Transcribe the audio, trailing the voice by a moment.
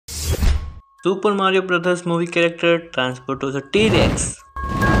Super Mario Brothers movie character transport was a T-Rex.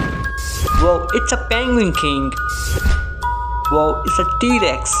 Wow, it's a penguin king. Wow, it's a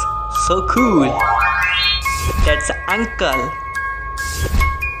T-Rex. So cool. That's an uncle.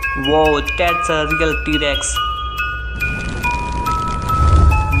 Wow, that's a real T-Rex.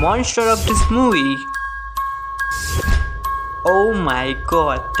 Monster of this movie. Oh my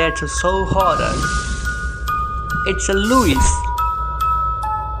god, that's so horror. It's a Louis.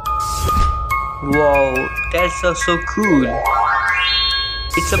 Wow, that's so cool.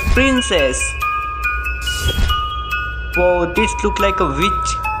 It's a princess. Wow, this looks like a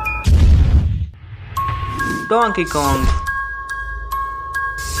witch. Donkey Kong.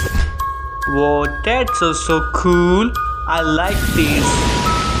 Wow, that's so cool. I like this.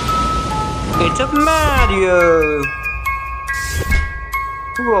 It's a Mario.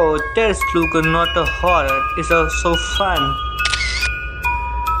 Wow, that's look not a horror. It's so fun.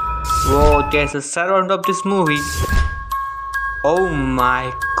 Wow, that's a surround of this movie. Oh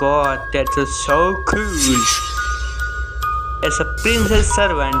my god, that's so cool. It's a princess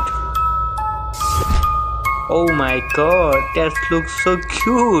servant. Oh my god, that looks so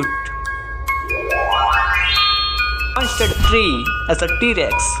cute. Monster tree as a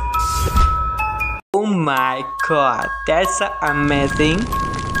T-Rex. Oh my god, that's amazing.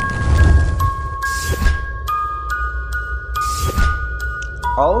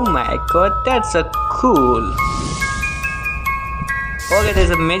 Oh my god, that's cool. Okay, there's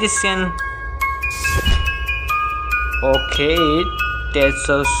a magician. Okay, that's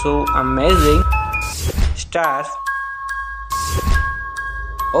so amazing. Stars.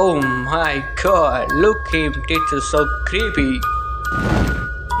 Oh my god, look him, this is so creepy.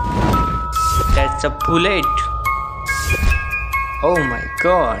 That's a bullet. Oh my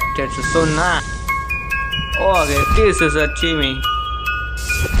god, that's so nice. Okay, this is a Jimmy.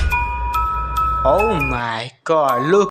 Oh my god, look.